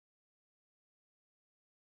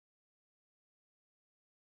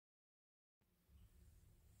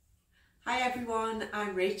Hi everyone,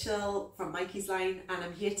 I'm Rachel from Mikey's Line and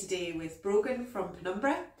I'm here today with Brogan from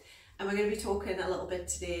Penumbra, and we're going to be talking a little bit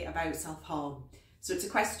today about self-harm. So it's a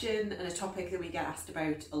question and a topic that we get asked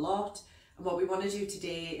about a lot, and what we want to do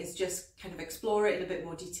today is just kind of explore it in a bit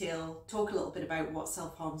more detail, talk a little bit about what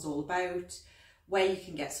self-harm is all about, where you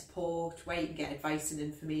can get support, where you can get advice and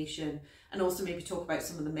information, and also maybe talk about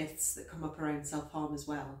some of the myths that come up around self-harm as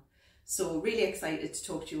well. So really excited to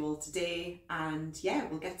talk to you all today, and yeah,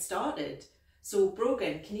 we'll get started. So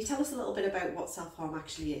Brogan, can you tell us a little bit about what self-harm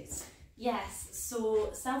actually is? Yes, so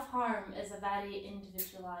self-harm is a very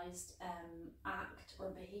individualised act or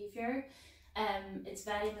behaviour. It's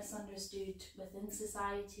very misunderstood within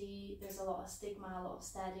society. There's a lot of stigma, a lot of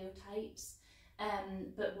stereotypes.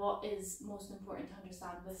 But what is most important to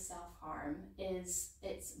understand with self-harm is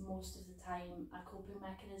it's most of the time a coping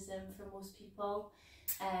mechanism for most people.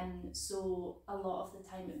 So a lot of the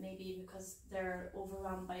time it may be because they're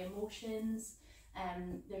overrun by emotions,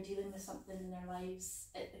 they're dealing with something in their lives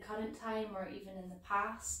at the current time or even in the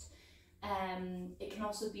past. It can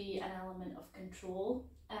also be an element of control,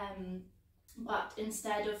 but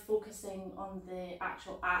instead of focusing on the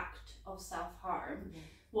actual act of self-harm,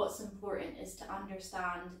 what's important is to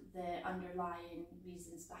understand the underlying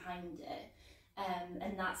reasons behind it.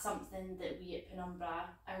 And that's something that we at Penumbra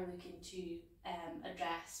are looking to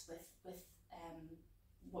address with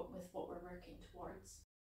what we're working towards.